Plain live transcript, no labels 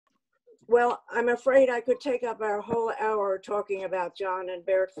Well, I'm afraid I could take up our whole hour talking about John and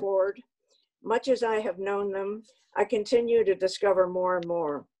Berthe Ford. Much as I have known them, I continue to discover more and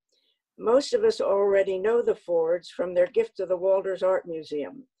more. Most of us already know the Fords from their gift to the Walters Art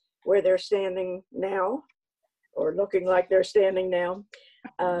Museum, where they're standing now, or looking like they're standing now.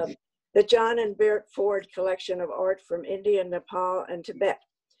 The John and Berthe Ford collection of art from India, Nepal, and Tibet,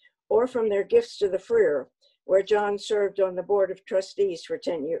 or from their gifts to the Freer, where John served on the board of trustees for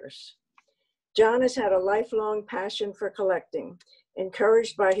 10 years. John has had a lifelong passion for collecting,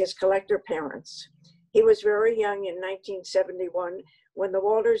 encouraged by his collector parents. He was very young in 1971 when the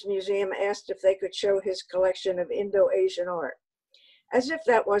Walters Museum asked if they could show his collection of Indo-Asian art. As if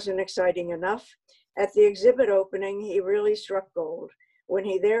that wasn't exciting enough, at the exhibit opening, he really struck gold when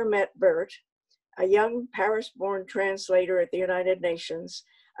he there met Berthe, a young Paris-born translator at the United Nations,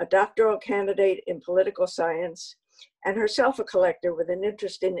 a doctoral candidate in political science, and herself a collector with an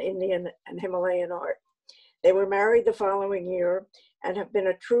interest in Indian and Himalayan art. They were married the following year and have been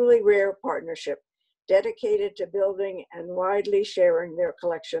a truly rare partnership, dedicated to building and widely sharing their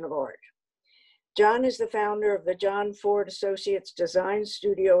collection of art. John is the founder of the John Ford Associates Design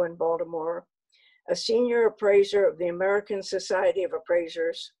Studio in Baltimore, a senior appraiser of the American Society of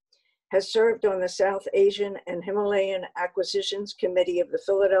Appraisers, has served on the South Asian and Himalayan Acquisitions Committee of the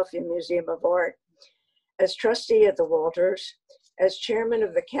Philadelphia Museum of Art, as trustee at the Walters, as chairman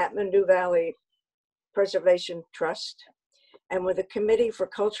of the Kathmandu Valley Preservation Trust, and with the Committee for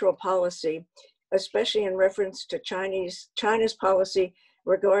Cultural Policy, especially in reference to China's policy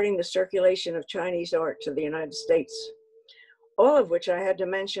regarding the circulation of Chinese art to the United States, all of which I had to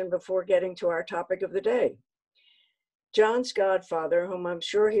mention before getting to our topic of the day. John's godfather, whom I'm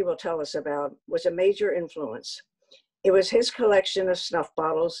sure he will tell us about, was a major influence. It was his collection of snuff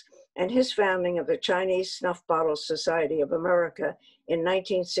bottles and his founding of the Chinese Snuff Bottle Society of America in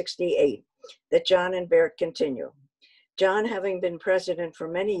 1968 that John and Berthe continue. John having been president for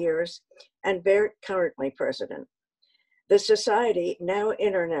many years and Berthe currently president. The society, now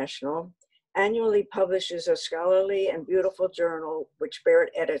international, annually publishes a scholarly and beautiful journal which Berthe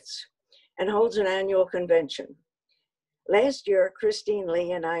edits and holds an annual convention. Last year, Christine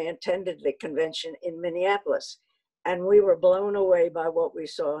Lee and I attended the convention in Minneapolis, and we were blown away by what we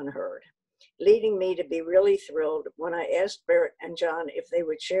saw and heard, leading me to be really thrilled when I asked Berthe and John if they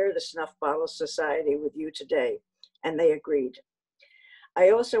would share the Snuff Bottle Society with you today, and they agreed. I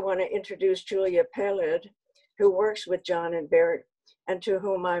also want to introduce Julia Peled, who works with John and Berthe, and to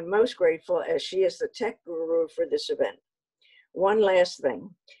whom I'm most grateful as she is the tech guru for this event. One last thing,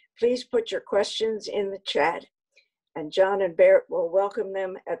 please put your questions in the chat, and John and Berthe will welcome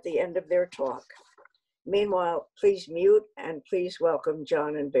them at the end of their talk. Meanwhile, please mute and please welcome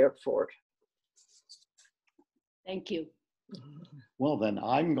John and Berthe Ford. Thank you. Well, then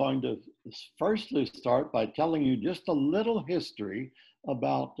I'm going to firstly start by telling you just a little history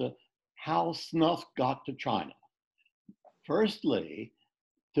about how snuff got to China. Firstly,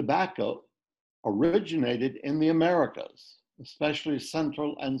 tobacco originated in the Americas, especially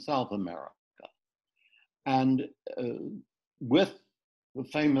Central and South America. And with the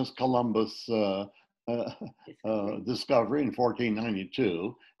famous Columbus discovery in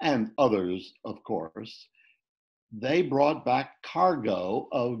 1492, and others, of course, they brought back cargo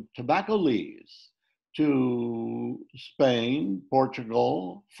of tobacco leaves to Spain,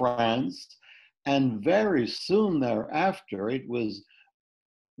 Portugal, France, and very soon thereafter it was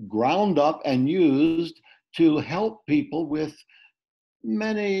ground up and used to help people with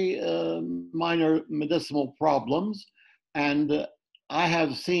many minor medicinal problems. And I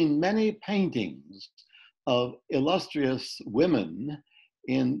have seen many paintings of illustrious women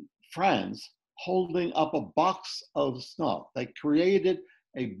in France holding up a box of snuff. They created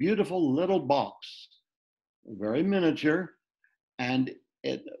a beautiful little box, very miniature, and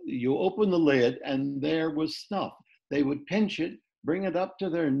you open the lid and there was snuff. They would pinch it, bring it up to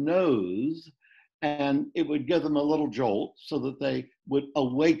their nose, and it would give them a little jolt so that they would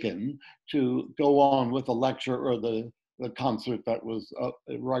awaken to go on with the lecture or the concert that was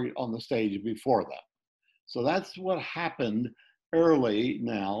right on the stage before them. So that's what happened early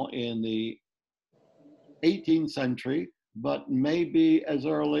now in the 18th century, but maybe as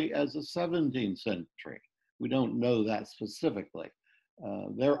early as the 17th century. We don't know that specifically.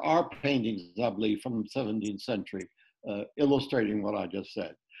 There are paintings, I believe, from the 17th century illustrating what I just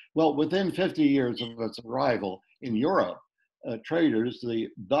said. Well, within 50 years of its arrival in Europe, traders, the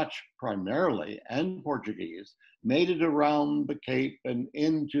Dutch primarily and Portuguese, made it around the Cape and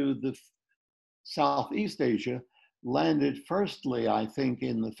into the Southeast Asia, landed firstly, I think,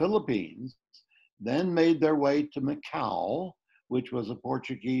 in the Philippines, then made their way to Macau, which was a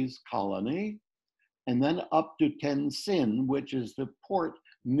Portuguese colony, and then up to Tientsin, which is the port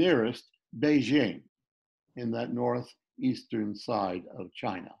nearest Beijing in that northeastern side of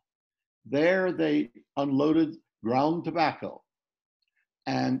China. There they unloaded ground tobacco,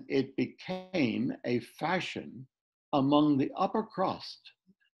 and it became a fashion among the upper crust.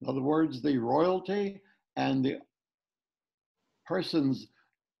 In other words, the royalty and the persons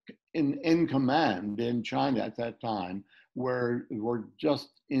in command in China at that time were just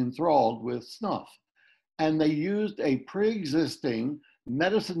enthralled with snuff. And they used a pre-existing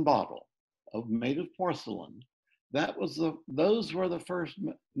medicine bottle made of porcelain. Those were the first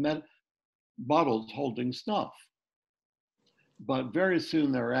bottles holding snuff. But very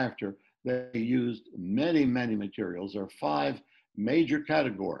soon thereafter, they used many, many materials. There are 5 major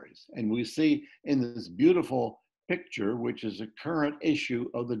categories. And we see in this beautiful picture, which is a current issue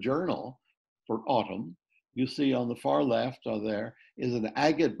of the journal for autumn, you see on the far left there is an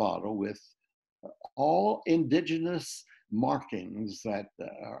agate bottle with all indigenous markings that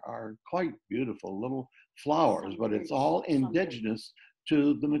are quite beautiful, little flowers, but it's all indigenous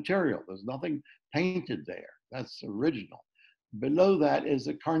to the material. There's nothing painted there. That's original. Below that is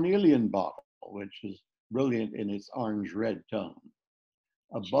a carnelian bottle, which is brilliant in its orange-red tone.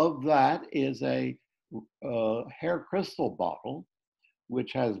 Above that is a hair crystal bottle,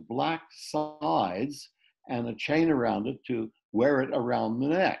 which has black sides and a chain around it to wear it around the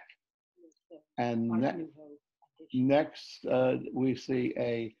neck. And next, we see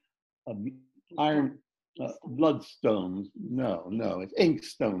a iron bloodstone, it's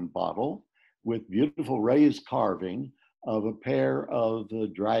inkstone bottle with beautiful raised carving of a pair of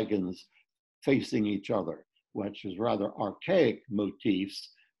dragons facing each other, which is rather archaic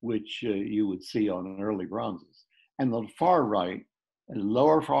motifs, which you would see on early bronzes. And the far right,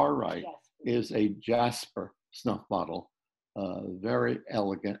 lower far right, is a jasper snuff bottle, very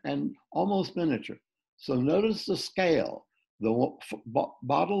elegant and almost miniature. So notice the scale. The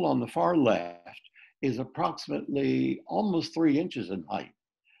bottle on the far left is approximately almost 3 inches in height.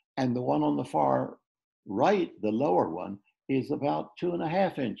 And the one on the far right, the lower one, is about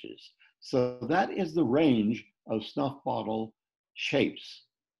 2.5 inches. So that is the range of snuff bottle shapes.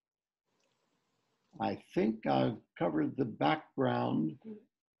 I think I've covered the background.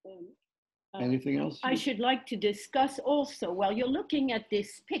 Anything else? I should like to discuss also, while you're looking at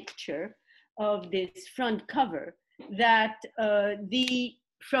this picture of this front cover, that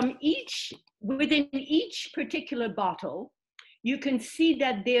within each particular bottle, you can see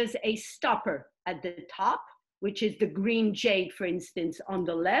that there's a stopper at the top, which is the green jade, for instance, on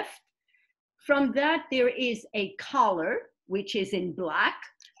the left. From that, there is a collar, which is in black.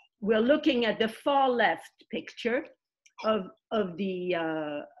 We're looking at the far left picture of the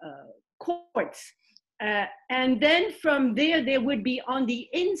quartz. And then from there would be on the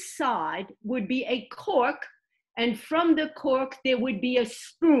inside would be a cork. And from the cork, there would be a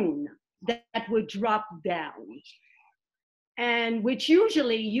spoon that would drop down. And which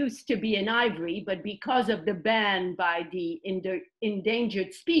usually used to be in ivory, but because of the ban by the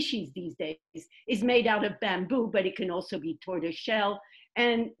endangered species these days, is made out of bamboo, but it can also be tortoiseshell.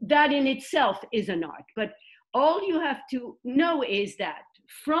 And that in itself is an art. But all you have to know is that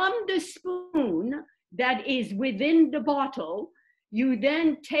from the spoon that is within the bottle, you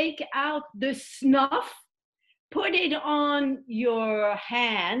then take out the snuff, put it on your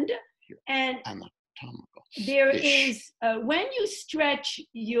hand, and there is, when you stretch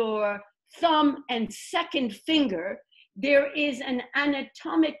your thumb and second finger, there is an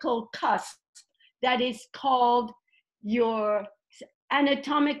anatomical cusp that is called your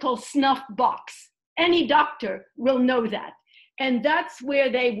anatomical snuff box. Any doctor will know that. And that's where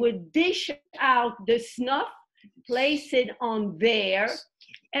they would dish out the snuff, place it on there,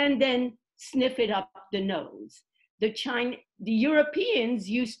 and then sniff it up the nose. The Europeans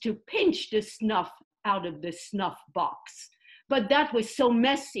used to pinch the snuff out of the snuff box, but that was so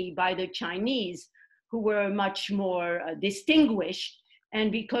messy by the Chinese, who were much more distinguished,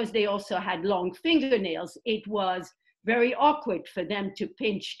 and because they also had long fingernails, it was very awkward for them to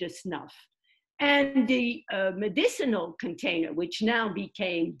pinch the snuff. And the medicinal container, which now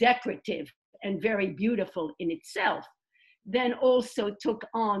became decorative and very beautiful in itself, then also took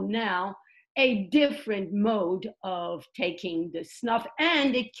on now a different mode of taking the snuff,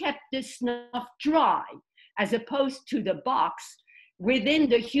 and it kept the snuff dry, as opposed to the box. Within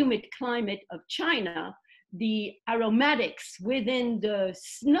the humid climate of China, the aromatics within the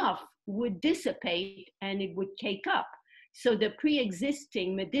snuff would dissipate and it would cake up. So the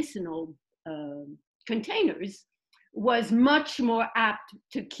pre-existing medicinal containers was much more apt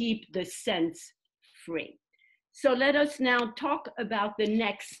to keep the scents free. So let us now talk about the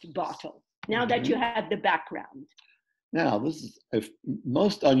next bottle, now that you have the background. Now, this is a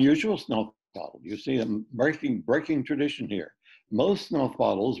most unusual snuff bottle. You see a breaking tradition here. Most snuff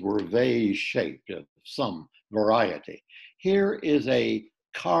bottles were vase-shaped of some variety. Here is a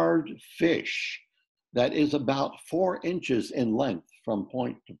carved fish that is about 4 inches in length from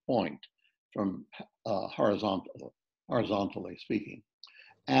point to point, from horizontally speaking.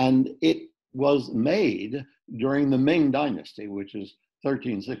 And it was made during the Ming Dynasty, which is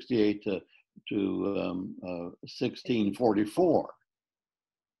 1368 to 1644.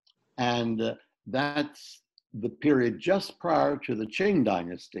 And that's the period just prior to the Qing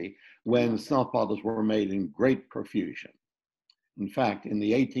Dynasty, when snuff bottles were made in great profusion. In fact, in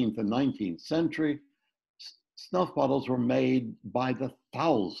the 18th and 19th century, snuff bottles were made by the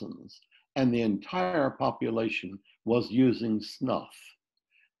thousands, and the entire population was using snuff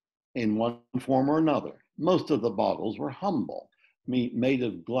in one form or another. Most of the bottles were humble, made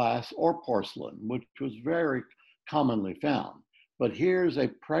of glass or porcelain, which was very commonly found. But here's a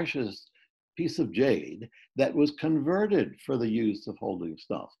precious piece of jade that was converted for the use of holding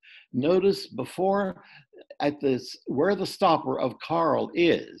snuff. Notice before, at this, where the stopper of Carl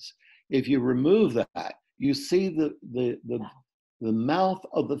is, if you remove that, you see the mouth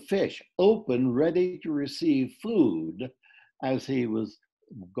of the fish open, ready to receive food as he was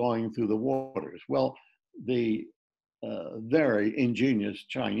going through the waters. Well, the very ingenious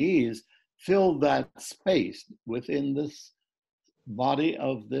Chinese filled that space within this body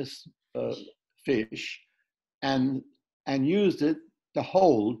of this fish and used it to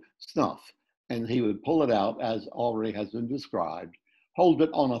hold snuff. And he would pull it out, as already has been described, hold it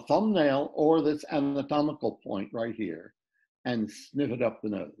on a thumbnail or this anatomical point right here, and sniff it up the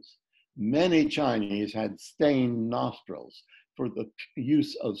nose. Many Chinese had stained nostrils for the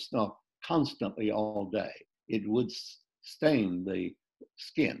use of snuff constantly all day. It would stain the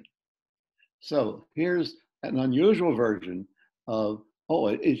skin. So here's an unusual version of,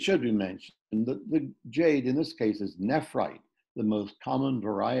 it should be mentioned, the jade in this case is nephrite, the most common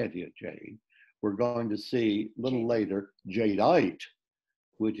variety of jade. We're going to see a little later jadeite,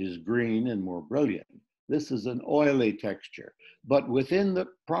 which is green and more brilliant. This is an oily texture, but within the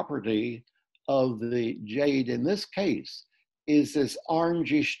property of the jade in this case is this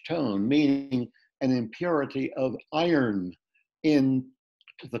orangish tone, meaning an impurity of iron in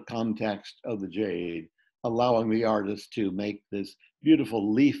the context of the jade, allowing the artist to make this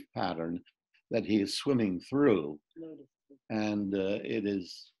beautiful leaf pattern that he is swimming through. And it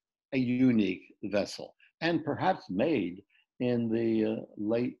is a unique vessel, and perhaps made in the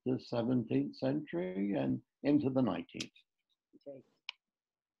late 17th century and into the 19th.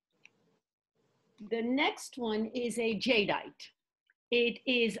 The next one is a jadeite. It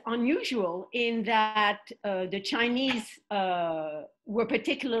is unusual in that the Chinese were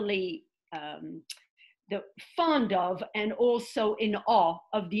particularly fond of and also in awe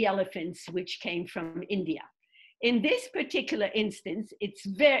of the elephants which came from India. In this particular instance,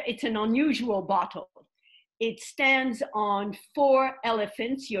 it's an unusual bottle. It stands on 4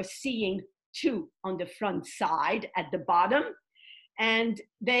 elephants. You're seeing 2 on the front side at the bottom, and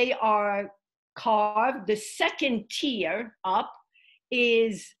they are carved. The second tier up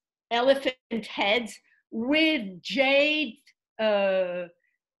is elephant heads with jade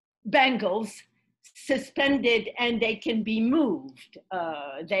bangles suspended, and they can be moved.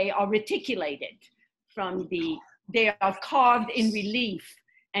 They are reticulated from they are carved in relief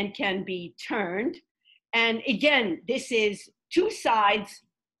and can be turned. And again, this is 2 sides,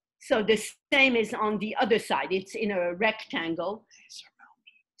 so the same is on the other side. It's in a rectangle,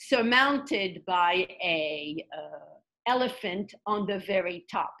 surmounted by a elephant on the very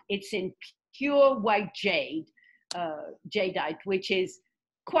top. It's in pure white jade, jadeite, which is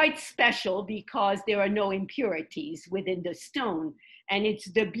quite special because there are no impurities within the stone. And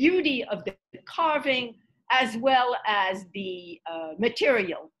it's the beauty of the carving as well as the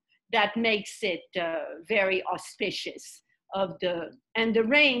material that makes it very auspicious. And the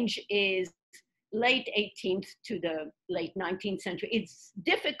range is late 18th to the late 19th century. It's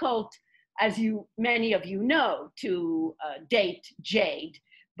difficult, as many of you know, to date jade,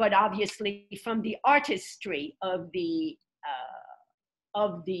 but obviously from the artistry of the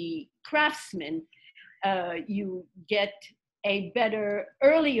craftsman, you get a better,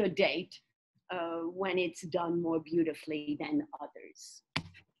 earlier date when it's done more beautifully than others.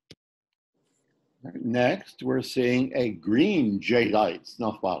 Next, we're seeing a green jadeite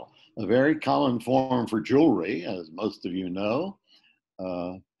snuff bottle, a very common form for jewelry, as most of you know.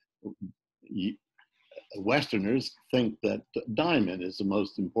 Westerners think that diamond is the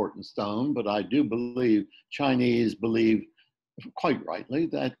most important stone, but I do believe Chinese believe, quite rightly,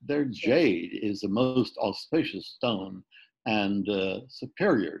 that their jade is the most auspicious stone and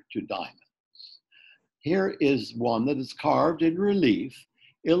superior to diamond. Here is one that is carved in relief,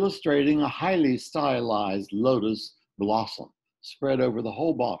 illustrating a highly stylized lotus blossom spread over the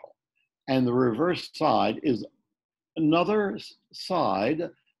whole bottle. And the reverse side is another side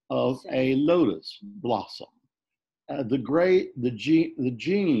of a lotus blossom. The green,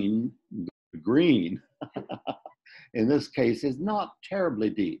 in this case, is not terribly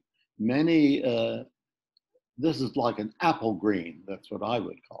deep. This is like an apple green, that's what I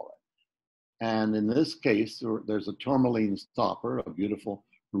would call it. And in this case, there's a tourmaline stopper, a beautiful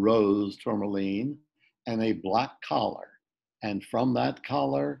rose tourmaline, and a black collar. And from that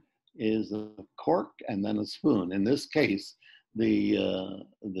collar is a cork and then a spoon. In this case, the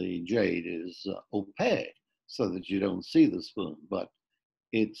jade is opaque so that you don't see the spoon, but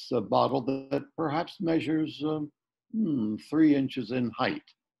it's a bottle that perhaps measures 3 inches in height.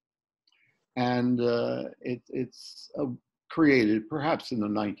 And it's created perhaps in the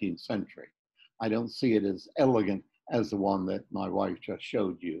 19th century. I don't see it as elegant as the one that my wife just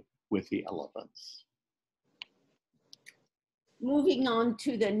showed you with the elephants. Moving on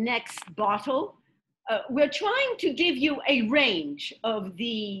to the next bottle, we're trying to give you a range of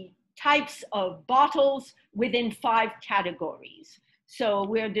the types of bottles within 5 categories. So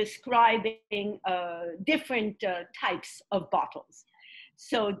we're describing different types of bottles.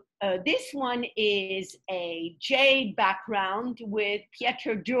 So this one is a jade background with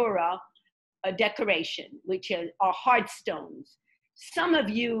pietra dura decoration, which are hard stones. Some of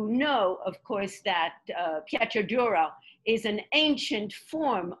you know, of course, that pietra dura is an ancient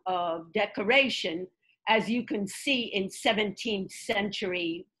form of decoration, as you can see in 17th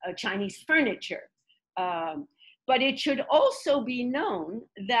century Chinese furniture. But it should also be known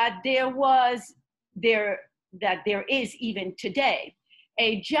that there is even today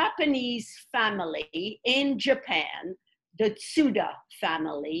a Japanese family in Japan, the Tsuda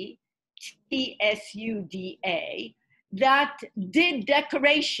family, Tsuda, that did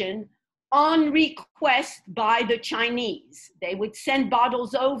decoration on request by the Chinese. They would send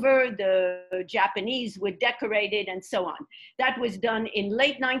bottles over, the Japanese would decorate it, and so on. That was done in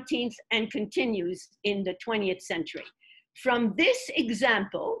late 19th and continues in the 20th century. From this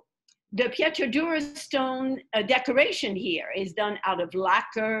example, the pietra dura stone decoration here is done out of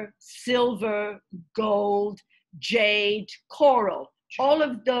lacquer, silver, gold, jade, coral. All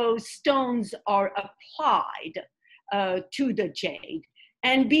of those stones are applied to the jade.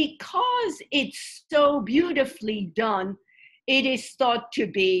 And because it's so beautifully done, it is thought to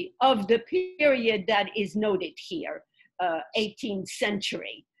be of the period that is noted here, 18th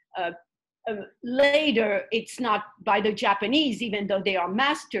century. Later, it's not by the Japanese, even though they are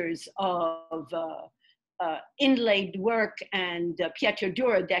masters of inlaid work and pietra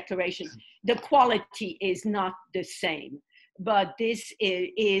dura decoration. The quality is not the same. But this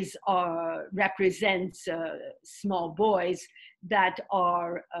represents small boys that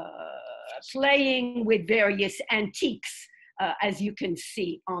are playing with various antiques, as you can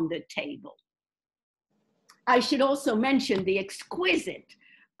see on the table. I should also mention the exquisite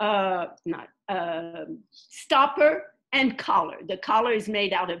stopper and collar. The collar is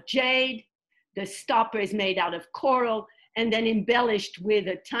made out of jade, the stopper is made out of coral, and then embellished with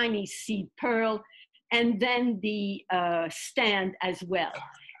a tiny seed pearl, and then the stand as well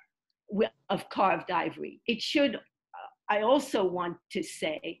of carved ivory. It should, I also want to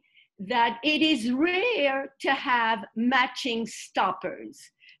say that it is rare to have matching stoppers.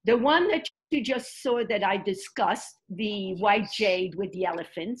 The one that you just saw that I discussed, the white jade with the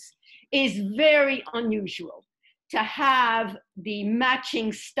elephants, is very unusual to have the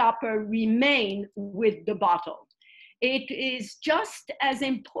matching stopper remain with the bottle. It is just as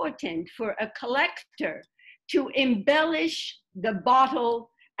important for a collector to embellish the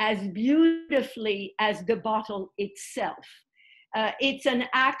bottle as beautifully as the bottle itself. It's an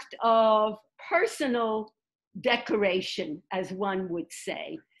act of personal decoration, as one would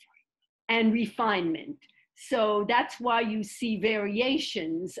say, and refinement. So that's why you see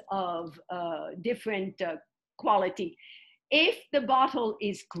variations of different quality. If the bottle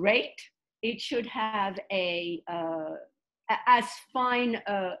is great, it should have as fine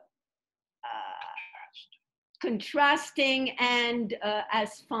contrasting and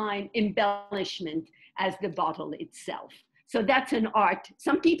as fine embellishment as the bottle itself. So that's an art.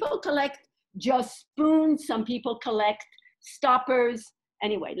 Some people collect just spoons, some people collect stoppers.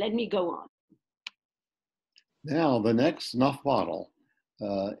 Anyway, let me go on. Now, the next snuff bottle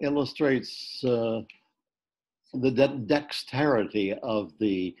illustrates dexterity of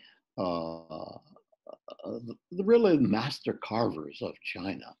the really master carvers of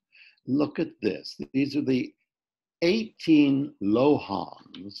China. Look at this. These are the 18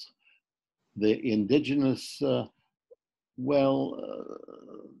 Lohans, the indigenous, the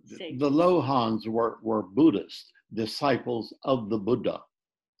Lohans were Buddhist disciples of the Buddha.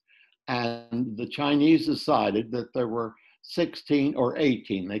 And the Chinese decided that there were 16 or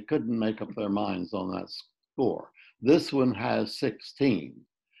 18. They couldn't make up their minds on that score. This one has 16.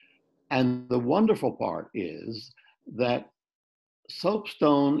 And the wonderful part is that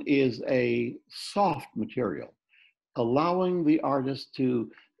soapstone is a soft material, allowing the artist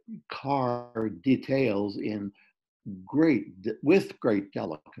to carve details with great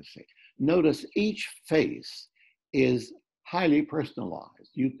delicacy. Notice each face is highly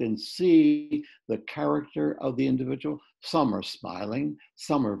personalized. You can see the character of the individual. Some are smiling,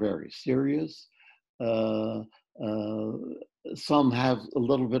 some are very serious. Some have a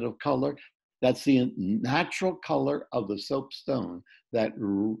little bit of color. That's the natural color of the soapstone, that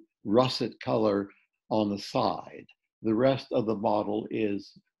russet color on the side. The rest of the bottle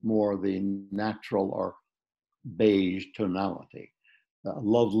is more the natural or beige tonality. A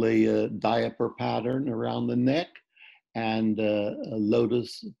lovely diaper pattern around the neck, and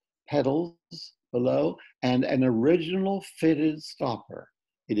lotus petals below, and an original fitted stopper.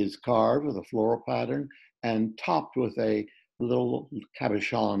 It is carved with a floral pattern and topped with a little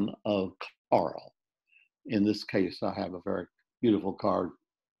cabochon of coral. In this case, I have a very beautiful carved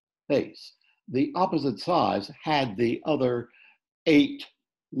face. The opposite size had the other 8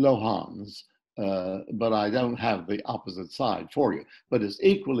 Lohans, but I don't have the opposite side for you, but it's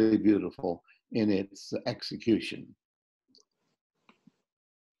equally beautiful in its execution.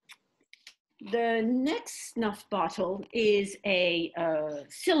 The next snuff bottle is a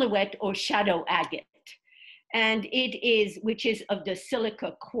silhouette or shadow agate, and which is of the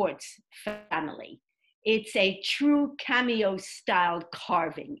silica quartz family. It's a true cameo styled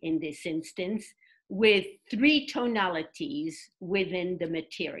carving in this instance, with 3 tonalities within the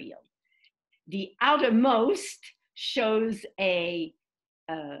material. The outermost shows a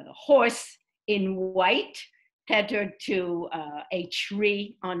horse in white, tethered to a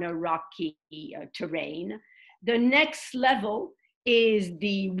tree on a rocky terrain. The next level is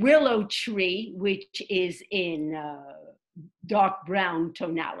the willow tree, which is in dark brown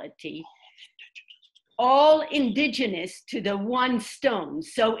tonality, all indigenous to the one stone.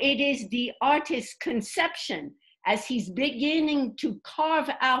 So it is the artist's conception as he's beginning to carve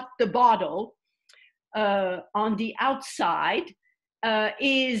out the bottle on the outside,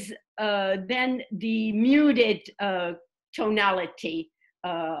 is then the muted tonality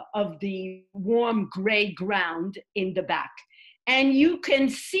of the warm gray ground in the back. And you can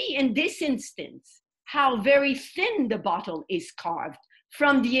see in this instance how very thin the bottle is carved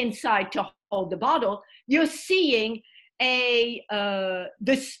from the inside to hold the bottle. You're seeing the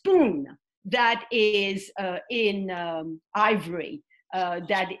spoon that is in ivory,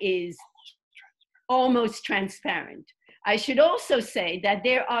 that is almost transparent. I should also say that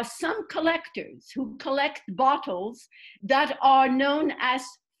there are some collectors who collect bottles that are known as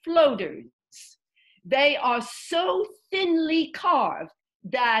floaters. They are so thinly carved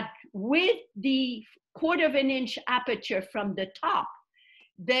that with the 1/4 of an inch aperture from the top,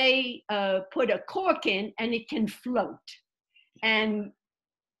 they put a cork in and it can float. And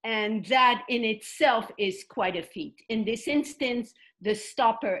that in itself is quite a feat. In this instance, the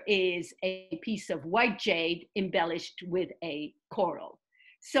stopper is a piece of white jade embellished with a coral.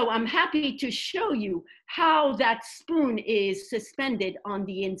 So I'm happy to show you how that spoon is suspended on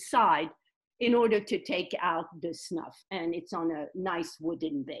the inside in order to take out the snuff. And it's on a nice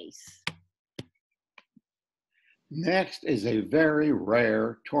wooden base. Next is a very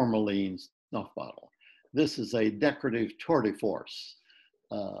rare tourmaline snuff bottle. This is a decorative tour de force.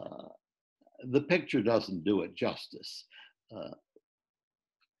 The picture doesn't do it justice.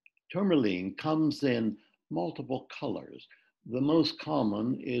 Tourmaline comes in multiple colors. The most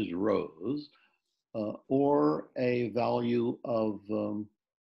common is rose, or a value of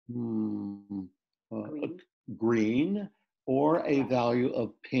green, or a value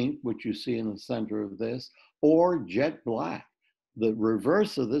of pink, which you see in the center of this, or jet black. The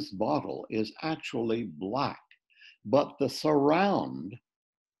reverse of this bottle is actually black, but the surround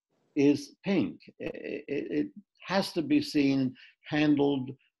is pink. It has to be seen,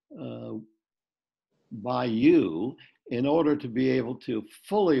 handled by you in order to be able to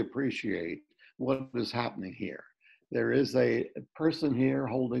fully appreciate what is happening here. There is a person here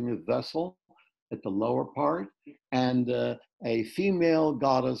holding a vessel at the lower part, and a female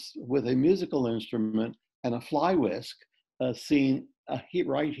goddess with a musical instrument and a fly whisk seen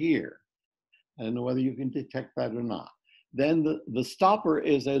right here. I don't know whether you can detect that or not. Then the stopper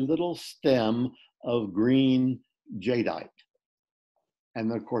is a little stem of green jadeite. And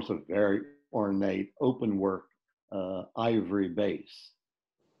then, of course, a very ornate open work ivory base.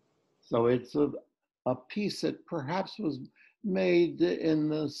 So it's a piece that perhaps was made in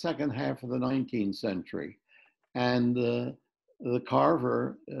the second half of the 19th century. And the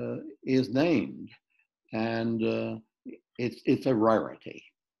carver is named, and it's a rarity.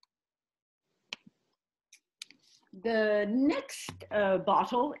 The next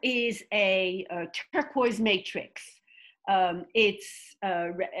bottle is a turquoise matrix. The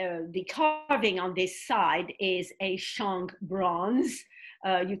carving on this side is a Shang bronze.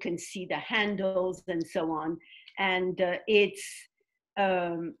 You can see the handles and so on. And it's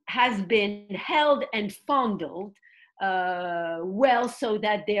has been held and fondled well, so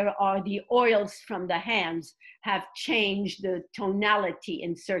that there are the oils from the hands have changed the tonality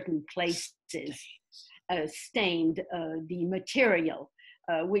in certain places, stained the material,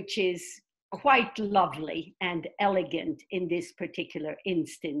 which is quite lovely and elegant in this particular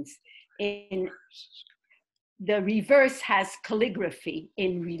instance. In the reverse has calligraphy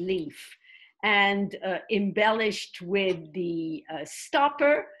in relief, and embellished with the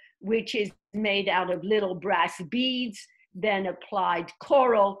stopper, which is made out of little brass beads, then applied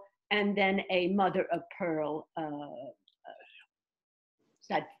coral, and then a mother of pearl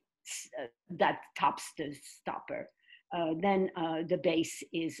that tops the stopper. Then the base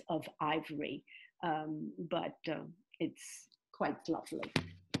is of ivory, but it's quite lovely.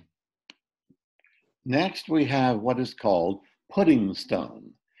 Next, we have what is called pudding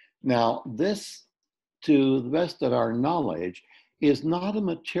stone. Now, this, to the best of our knowledge, is not a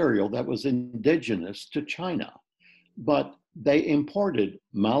material that was indigenous to China, but they imported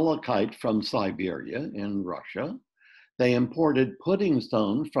malachite from Siberia in Russia. They imported pudding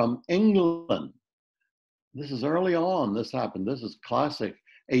stone from England. This is early on this happened. This is classic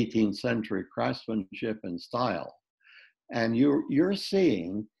 18th century craftsmanship and style. And you're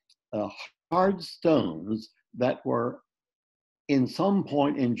seeing hard stones that were in some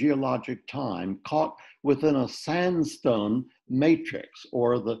point in geologic time caught within a sandstone matrix,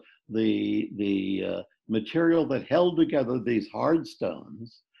 or the material that held together these hard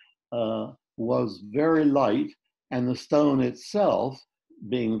stones was very light, and the stone itself,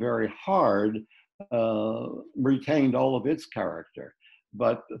 being very hard, retained all of its character.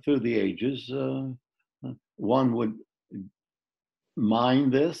 But through the ages, one would mine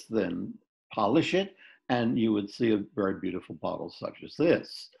this, then polish it, and you would see a very beautiful bottle such as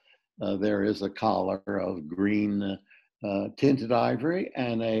this. There is a collar of green tinted ivory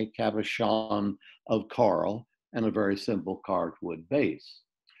and a cabochon of coral and a very simple carved wood base.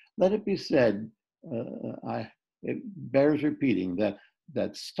 Let it be said, it bears repeating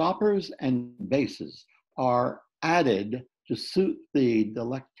that stoppers and bases are added to suit the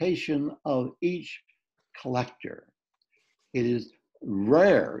delectation of each collector. It is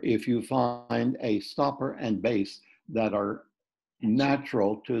rare if you find a stopper and base that are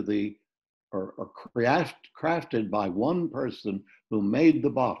natural to the, or crafted by one person who made the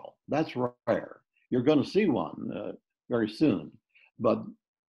bottle. That's rare. You're going to see one very soon. But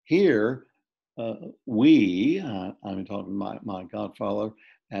here, I'm talking my godfather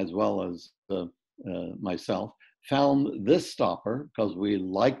as well as myself, found this stopper because we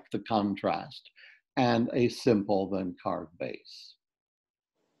liked the contrast and a simple then carved base.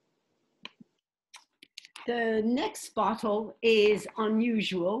 The next bottle is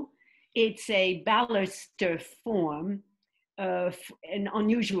unusual. It's a baluster form, and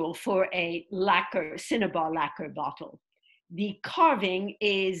unusual for a lacquer, cinnabar lacquer bottle. The carving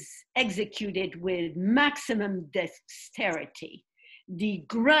is executed with maximum dexterity. The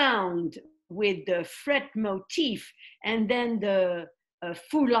ground with the fret motif, and then the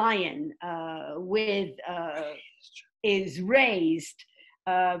lion is raised,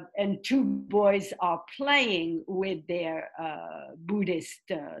 and two boys are playing with their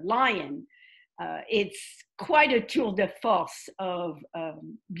Buddhist lion. It's quite a tour de force of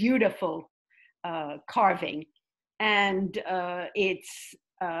beautiful carving, and it's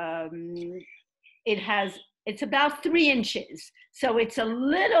about 3 inches, so it's a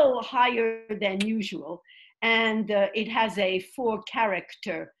little higher than usual, and it has a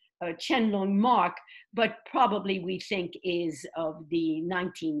 4-character Qianlong mark, but probably we think is of the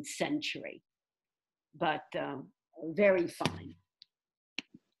 19th century, but very fine.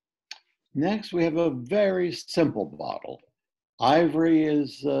 Next, we have a very simple bottle. Ivory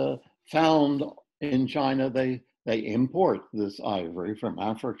is found in China. They import this ivory from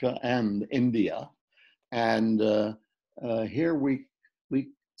Africa and India. And here we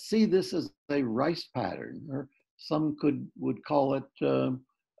see this as a rice pattern, or some would call it a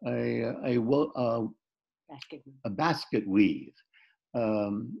basket weave.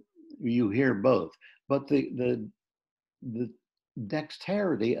 You hear both, but the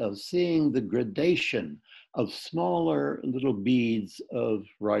dexterity of seeing the gradation of smaller little beads of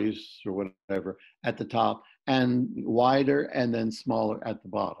rice or whatever at the top, and wider and then smaller at the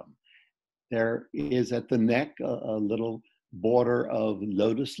bottom. There is at the neck a little border of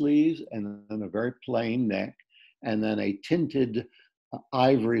lotus leaves, and then a very plain neck, and then a tinted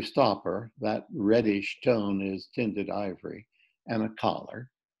ivory stopper. That reddish tone is tinted ivory, and a collar,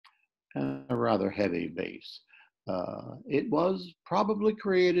 and a rather heavy base. It was probably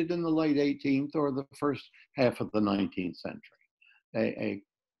created in the late 18th or the first half of the 19th century.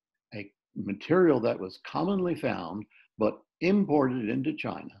 A material that was commonly found, but imported into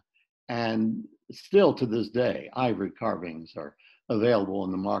China. And still to this day, ivory carvings are available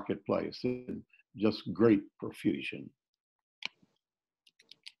in the marketplace in just great profusion.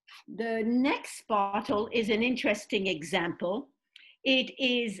 The next bottle is an interesting example. It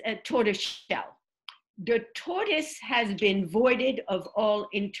is a tortoise shell. The tortoise has been voided of all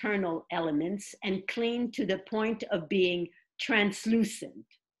internal elements and cleaned to the point of being translucent.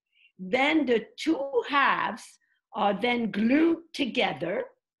 Then the two halves are then glued together,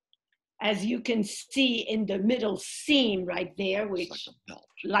 as you can see in the middle seam right there, which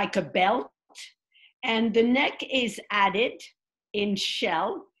like a belt. And the neck is added in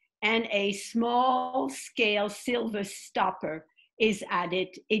shell, and a small scale silver stopper is added,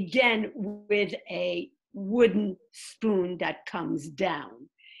 again with a wooden spoon that comes down.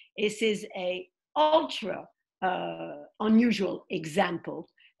 This is a ultra unusual example,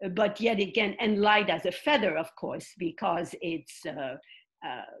 but yet again, and light as a feather, of course, because it's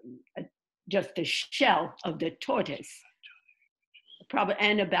just the shell of the tortoise, probably,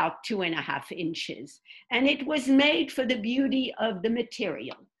 and about 2.5 inches. And it was made for the beauty of the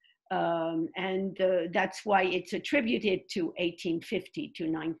material. And that's why it's attributed to 1850 to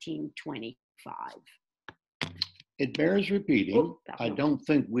 1925. It bears repeating. I don't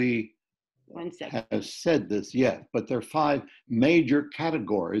think we have said this yet, but there are 5 major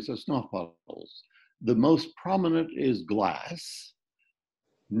categories of snuff bottles. The most prominent is glass.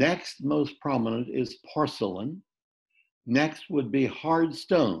 Next most prominent is porcelain. Next would be hard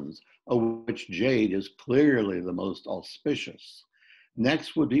stones, of which jade is clearly the most auspicious.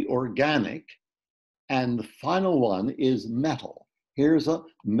 Next would be organic, and the final one is metal. Here's a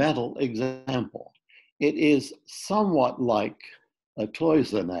metal example. It is somewhat like a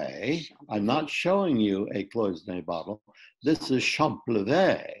cloisonné. I'm not showing you a cloisonné bottle. This is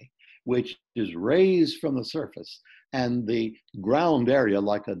champlevé, which is raised from the surface, and the ground area,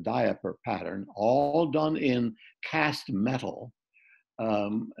 like a diaper pattern, all done in cast metal,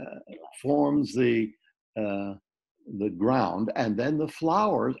 forms the ground, and then the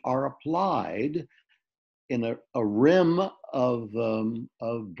flowers are applied in a rim of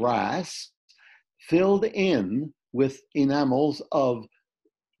brass, filled in with enamels of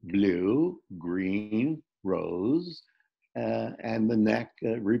blue, green, rose, and the neck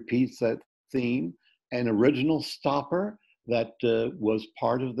repeats that theme. An original stopper that was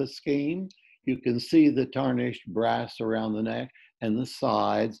part of the scheme. You can see the tarnished brass around the neck and the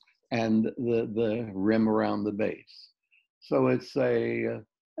sides, and the rim around the base. So it's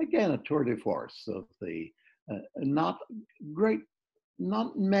again, a tour de force of the, not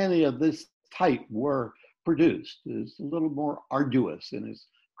many of this type were produced. It's a little more arduous in its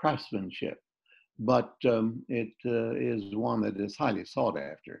craftsmanship, but it is one that is highly sought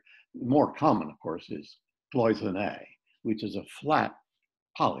after. More common, of course, is cloisonné, which is a flat,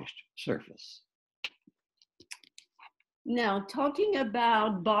 polished surface. Now, talking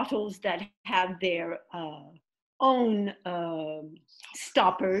about bottles that have their own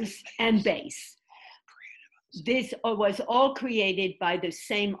stoppers and base. This was all created by the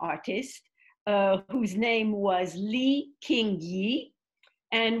same artist, whose name was Li Qingyi.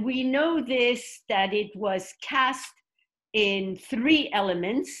 And we know this, that it was cast in 3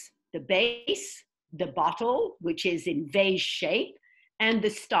 elements: the base, the bottle, which is in vase shape, and the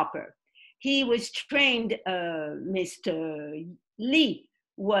stopper. He was trained, Mr. Li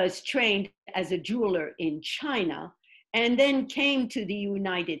was trained as a jeweler in China, and then came to the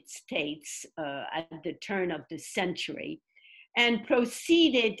United States at the turn of the century, and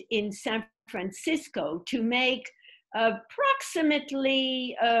proceeded in San Francisco to make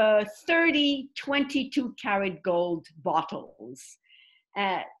approximately 30 22-karat gold bottles.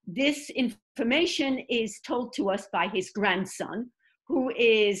 This information is told to us by his grandson, who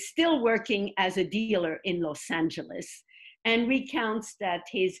is still working as a dealer in Los Angeles, and recounts that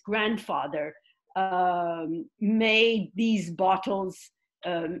his grandfather made these bottles,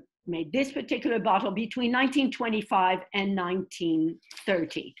 made this particular bottle between 1925 and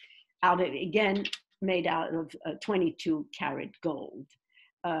 1930, again, made out of 22 karat gold.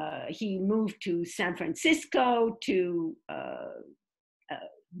 He moved to San Francisco to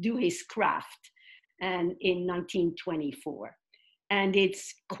do his craft, and in 1924. And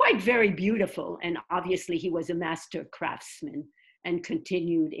it's quite very beautiful. And obviously he was a master craftsman and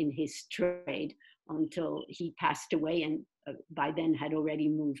continued in his trade until he passed away, and by then had already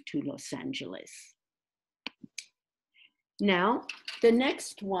moved to Los Angeles. Now, the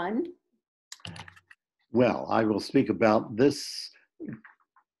next one. Well, I will speak about this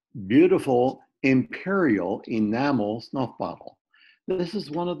beautiful imperial enamel snuff bottle. This is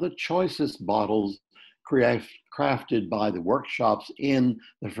one of the choicest bottles crafted by the workshops in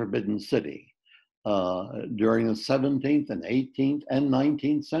the Forbidden City during the 17th and 18th and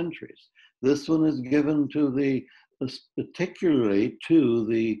 19th centuries. This one is given to particularly to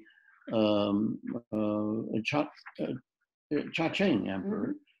the Cha-Ching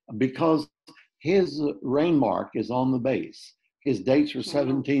Emperor, because his reign mark is on the base. His dates were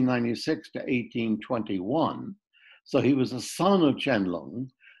 1796 to 1821. So he was a son of Qianlong.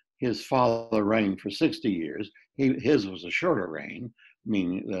 His father reigned for 60 years. His was a shorter reign,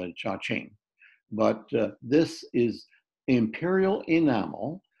 meaning Cha-Ching. But this is imperial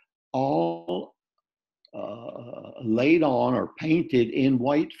enamel, all laid on or painted in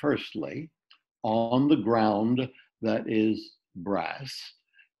white firstly on the ground that is brass,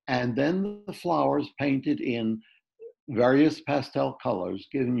 and then the flowers painted in various pastel colors,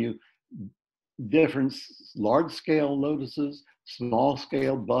 giving you different large-scale lotuses,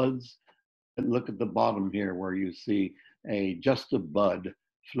 small-scale buds. And look at the bottom here where you see just a bud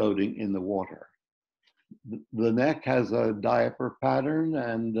floating in the water. The neck has a diaper pattern,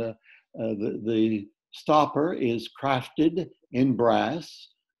 and the stopper is crafted in brass,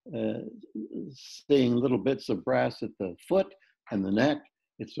 seeing little bits of brass at the foot and the neck.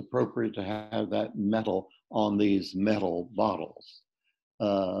 It's appropriate to have that metal on these metal bottles.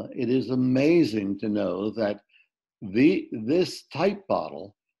 It is amazing to know that this type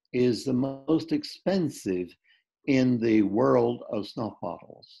bottle is the most expensive in the world of snuff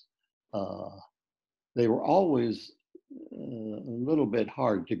bottles. They were always a little bit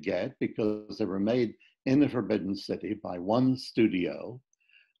hard to get because they were made in the Forbidden City by one studio,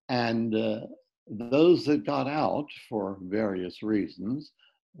 and those that got out for various reasons,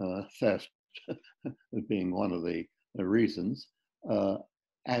 theft being one of the reasons,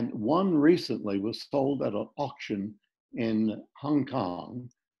 and one recently was sold at an auction in Hong Kong.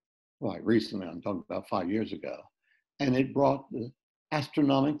 Right, recently, I'm talking about 5 years ago, and it brought the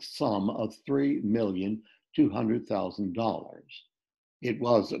astronomical sum of $3,200,000. It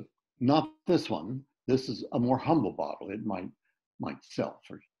was not this one. This is a more humble bottle. It might sell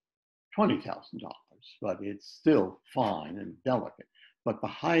for $20,000, but it's still fine and delicate. But the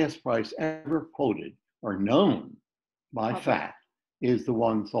highest price ever quoted or known by fact is the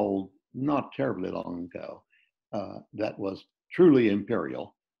one sold not terribly long ago that was truly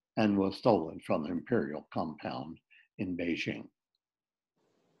imperial and was stolen from the imperial compound in Beijing.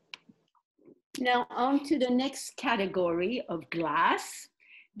 Now on to the next category of glass.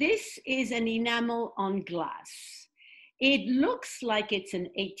 This is an enamel on glass. It looks like it's an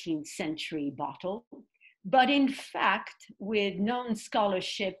 18th century bottle, but in fact, with known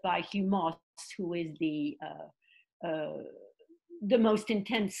scholarship by Hugh Moss, who is the most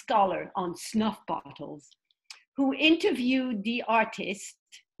intense scholar on snuff bottles, who interviewed the artist,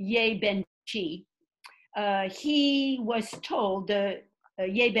 Ye Ben-Chi, he was told that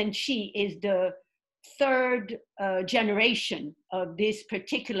Ye Ben-Chi is the third generation of this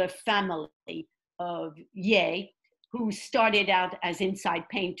particular family of Ye, who started out as inside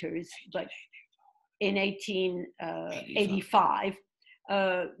painters, but in 1885.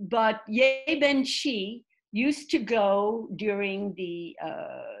 But Ye Ben-Chi used to go during the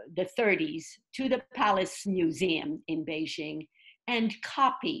 30s to the Palace Museum in Beijing and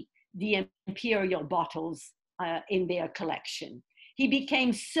copy the imperial bottles in their collection. He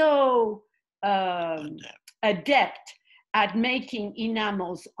became so adept at making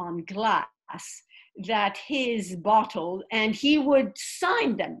enamels on glass that his bottle, and he would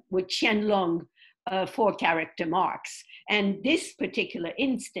sign them with Qianlong 4-character marks. And this particular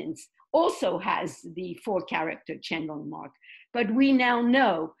instance also has the 4-character Qianlong mark. But we now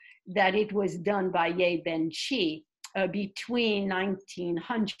know that it was done by Ye Ben-Chi between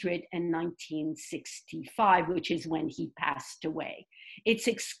 1900 and 1965, which is when he passed away. It's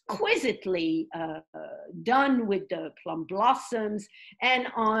exquisitely done with the plum blossoms, and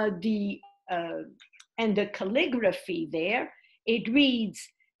the calligraphy there, it reads,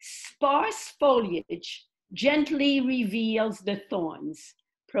 "Sparse foliage gently reveals the thorns,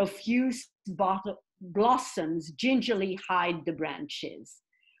 profuse blossoms gingerly hide the branches."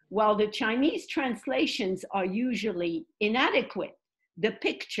 While the Chinese translations are usually inadequate, the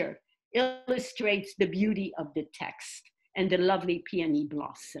picture illustrates the beauty of the text and the lovely peony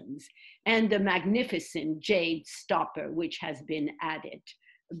blossoms and the magnificent jade stopper, which has been added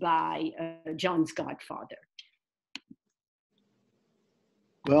by John's godfather.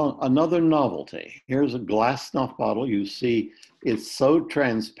 Well, another novelty. Here's a glass snuff bottle. You see it's so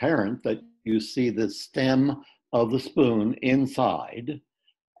transparent that you see the stem of the spoon inside,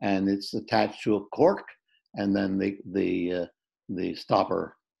 and it's attached to a cork, and then the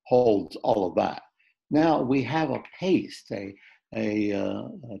stopper holds all of that. Now we have a paste, a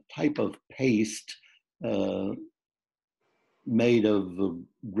type of paste made of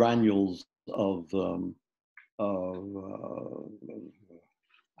granules of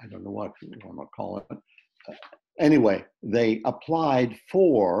I don't know what you want to call it. Anyway, they applied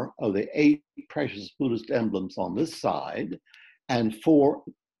 4 of the 8 precious Buddhist emblems on this side and 4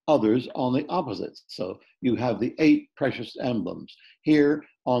 others on the opposite. So you have the 8 precious emblems. Here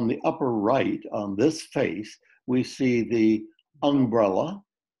on the upper right, on this face, we see the umbrella.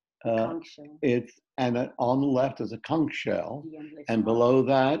 On the left is a conch shell, and below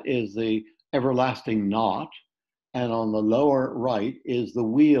that is the everlasting knot, and on the lower right is the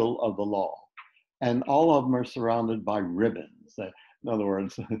wheel of the law. And all of them are surrounded by ribbons. In other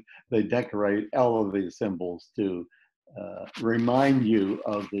words, they decorate all of these symbols to remind you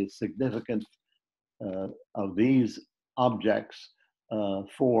of the significance of these objects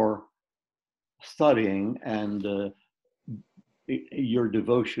for studying and your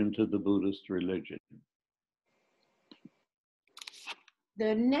devotion to the Buddhist religion.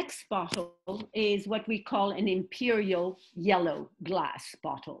 The next bottle is what we call an imperial yellow glass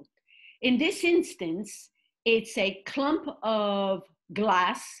bottle. In this instance, it's a clump of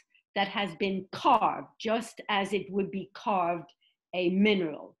glass that has been carved just as it would be carved a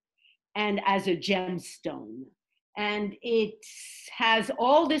mineral and as a gemstone. And it has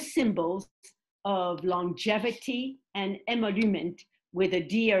all the symbols of longevity and emolument, with a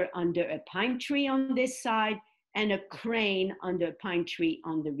deer under a pine tree on this side and a crane under a pine tree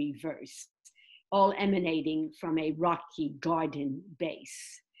on the reverse, all emanating from a rocky garden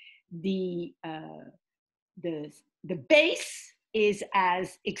base. The base is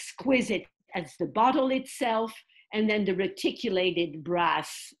as exquisite as the bottle itself, and then the reticulated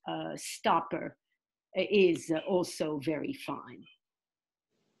brass stopper is also very fine.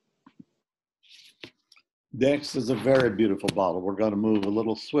 Next is a very beautiful bottle. We're going to move a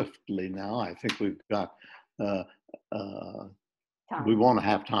little swiftly now. I think we've got, we want to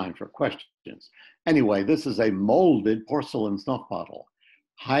have time for questions. Anyway, this is a molded porcelain snuff bottle,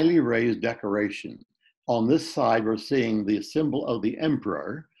 highly raised decoration. On this side, we're seeing the symbol of the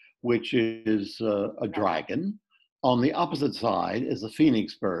emperor, which is a dragon. On the opposite side is a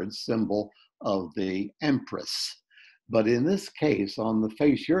phoenix bird, symbol of the empress. But in this case, on the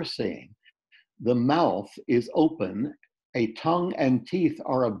face you're seeing, the mouth is open, a tongue and teeth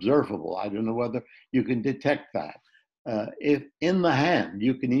are observable. I don't know whether you can detect that. If in the hand,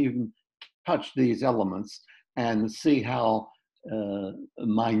 you can even touch these elements and see how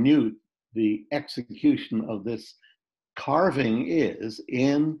minute the execution of this carving is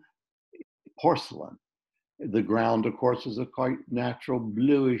in porcelain. The ground, of course, is a quite natural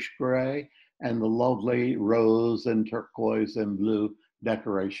bluish gray, and the lovely rose and turquoise and blue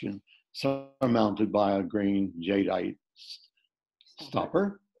decoration surmounted by a green jadeite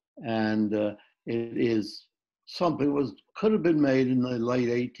stopper. And it is something that could have been made in the late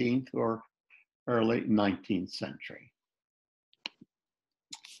 18th or early 19th century.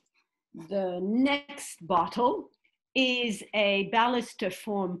 The next bottle is a baluster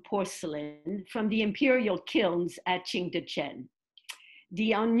form porcelain from the imperial kilns at Qingdechen.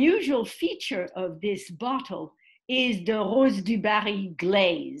 The unusual feature of this bottle is the Rose du Barry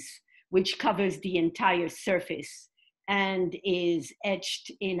glaze, which covers the entire surface and is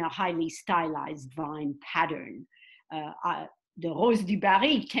etched in a highly stylized vine pattern. The Rose du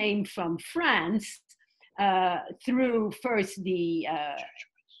Barry came from France through first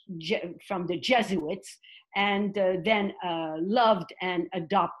from the Jesuits, and then loved and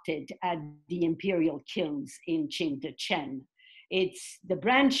adopted at the imperial kilns in Qingdechen. The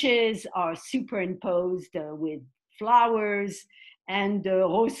branches are superimposed with flowers, and the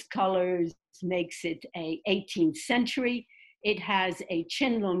rose colors makes it a 18th century. It has a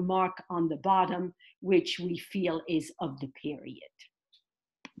Qianlong mark on the bottom, which we feel is of the period.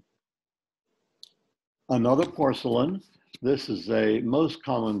 Another porcelain. This is a most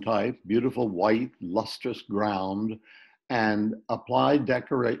common type, beautiful white, lustrous ground, and applied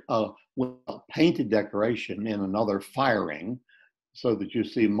painted decoration in another firing, so that you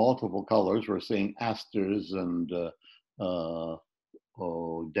see multiple colors. We're seeing asters and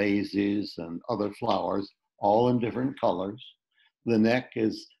daisies and other flowers, all in different colors. The neck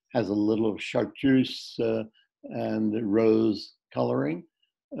has a little chartreuse and rose coloring.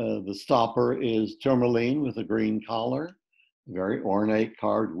 The stopper is tourmaline with a green collar, very ornate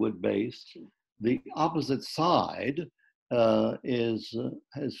carved wood base. The opposite side is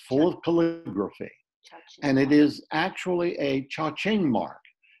full of calligraphy, and it is actually a Chaqing mark.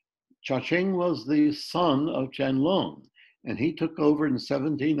 Chaqing was the son of Qianlong, and he took over in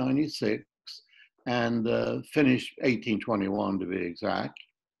 1796 and finished 1821 to be exact.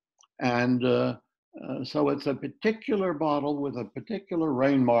 And so it's a particular bottle with a particular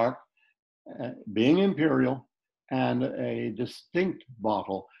rain mark, being imperial, and a distinct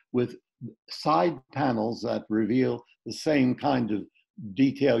bottle with side panels that reveal the same kind of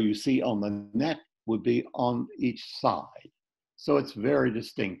detail you see on the neck would be on each side. So it's very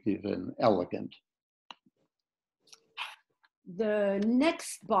distinctive and elegant. The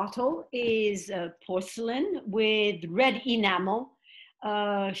next bottle is porcelain with red enamel,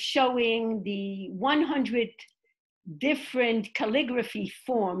 showing the 100 different calligraphy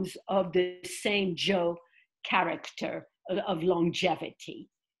forms of the same Zhou character of longevity.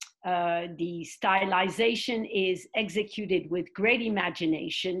 The stylization is executed with great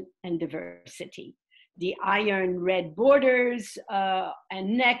imagination and diversity. The iron red borders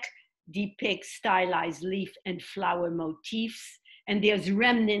and neck depict stylized leaf and flower motifs, and there's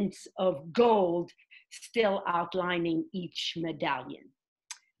remnants of gold still outlining each medallion.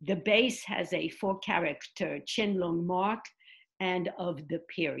 The base has a 4-character Qianlong mark and of the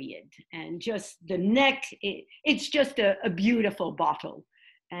period. And just the neck, it's just a beautiful bottle.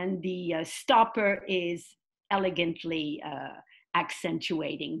 And the stopper is elegantly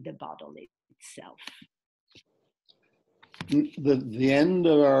accentuating the bottle itself. The end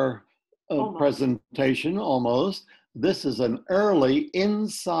of our presentation, almost. This is an early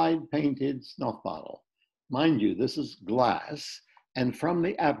inside painted snuff bottle. Mind you, this is glass, and from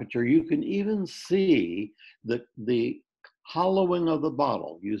the aperture, you can even see the hollowing of the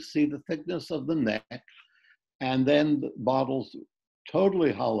bottle. You see the thickness of the neck, and then the bottle's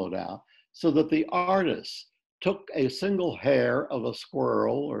totally hollowed out, so that the artist took a single hair of a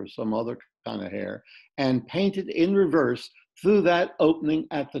squirrel or some other kind of hair and painted in reverse through that opening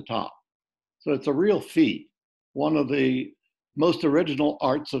at the top. So it's a real feat. One of the most original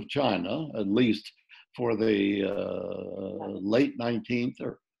arts of China, at least for the late 19th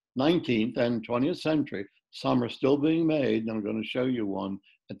and 20th century. Some are still being made, and I'm going to show you one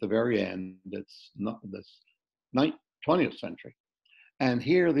at the very end. It's not this 20th century. And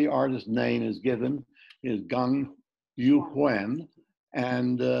here the artist's name is given, is Gang Yu Huan,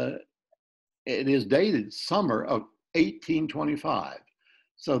 and it is dated summer of 1825.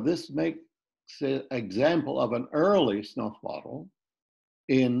 So this makes an example of an early snuff bottle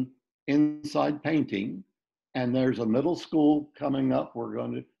in inside painting. And there's a middle school coming up. We're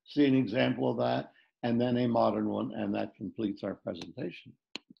going to see an example of that, and then a modern one, and that completes our presentation.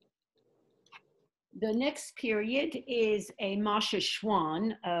 The next period is a Masha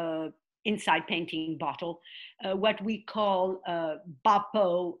Schwan inside painting bottle, what we call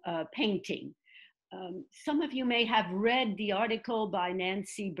Bapo painting. Some of you may have read the article by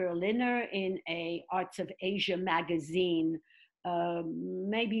Nancy Berliner in a Arts of Asia magazine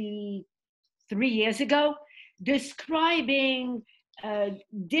maybe 3 years ago, describing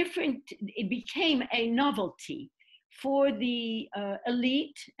it became a novelty for the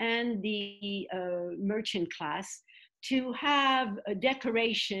elite and the merchant class to have a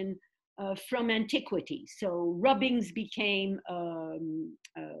decoration from antiquity. So rubbings became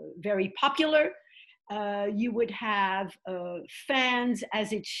very popular. You would have fans,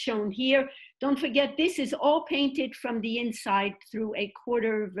 as it's shown here. Don't forget, this is all painted from the inside through a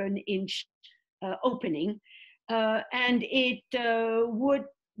 1/4 of an inch opening. And it would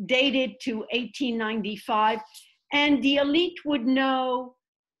date it to 1895. And the elite would know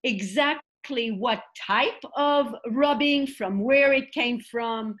exactly what type of rubbing, from where it came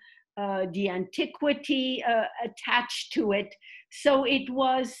from, the antiquity attached to it. So it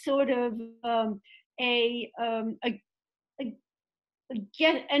was sort of an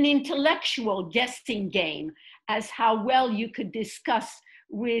intellectual guessing game as how well you could discuss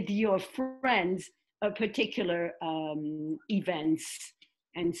with your friends a particular events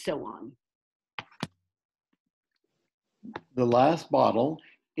and so on. The last bottle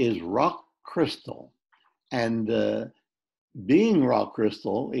is rock crystal. And being rock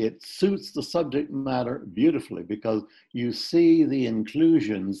crystal, it suits the subject matter beautifully because you see the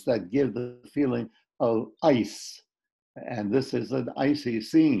inclusions that give the feeling of ice. And this is an icy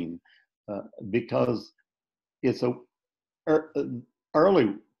scene because it's a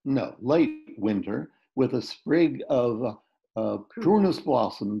late winter with a sprig of prunus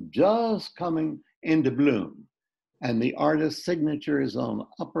blossom just coming into bloom. And the artist's signature is on the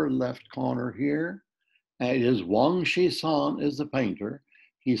upper left corner here. And it is Wang Shisan is the painter.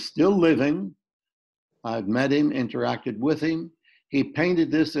 He's still living. I've met him, interacted with him. He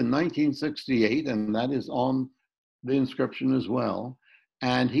painted this in 1968, and that is on the inscription as well.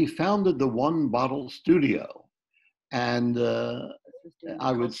 And he founded the One Bottle Studio. And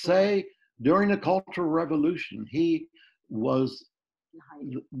I would say during the Cultural Revolution, he was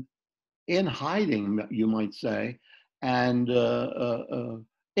in hiding, you might say, and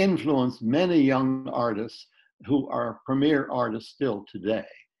influenced many young artists who are premier artists still today.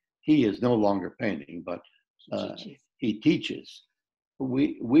 He is no longer painting, but he teaches.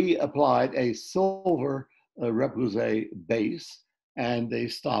 We applied a silver repoussé base and a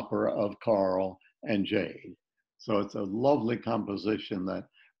stopper of coral and jade. So it's a lovely composition that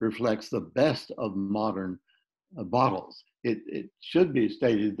reflects the best of modern bottles. It should be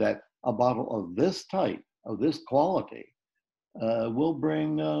stated that a bottle of this type, of this quality, will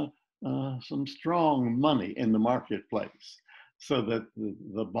bring some strong money in the marketplace, so that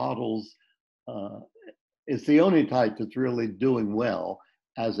the bottles, it's the only type that's really doing well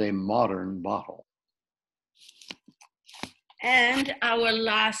as a modern bottle. And our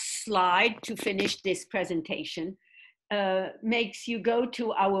last slide to finish this presentation makes you go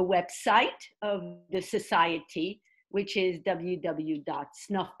to our website of the society, which is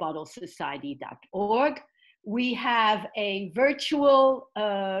www.snuffbottlesociety.org. We have a virtual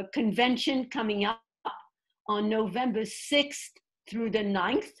convention coming up on November 6th through the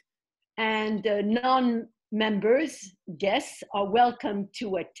 9th, and non-members, guests, are welcome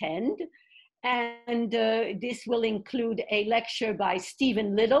to attend. And this will include a lecture by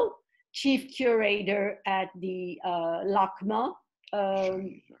Stephen Little, Chief Curator at the LACMA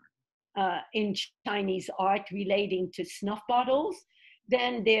in Chinese art relating to snuff bottles.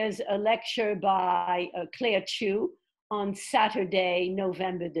 Then there's a lecture by Claire Chu on Saturday,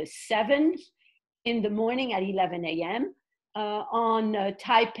 November the 7th in the morning at 11 a.m. On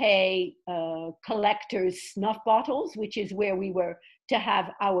Taipei collectors snuff bottles, which is where we were to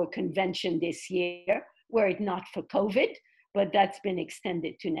have our convention this year, were it not for COVID, but that's been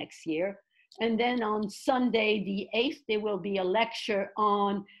extended to next year. And then on Sunday the 8th, there will be a lecture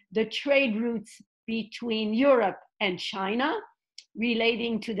on the trade routes between Europe and China,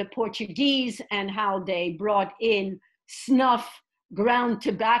 relating to the Portuguese and how they brought in snuff, ground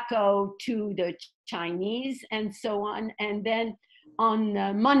tobacco to the Chinese and so on. And then on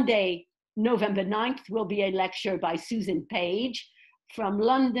Monday, November 9th, will be a lecture by Susan Page from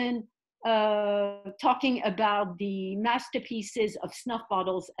London, talking about the masterpieces of snuff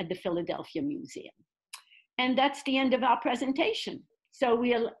bottles at the Philadelphia Museum. And that's the end of our presentation. So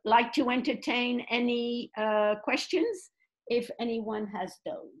we'd like to entertain any questions if anyone has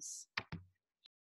those.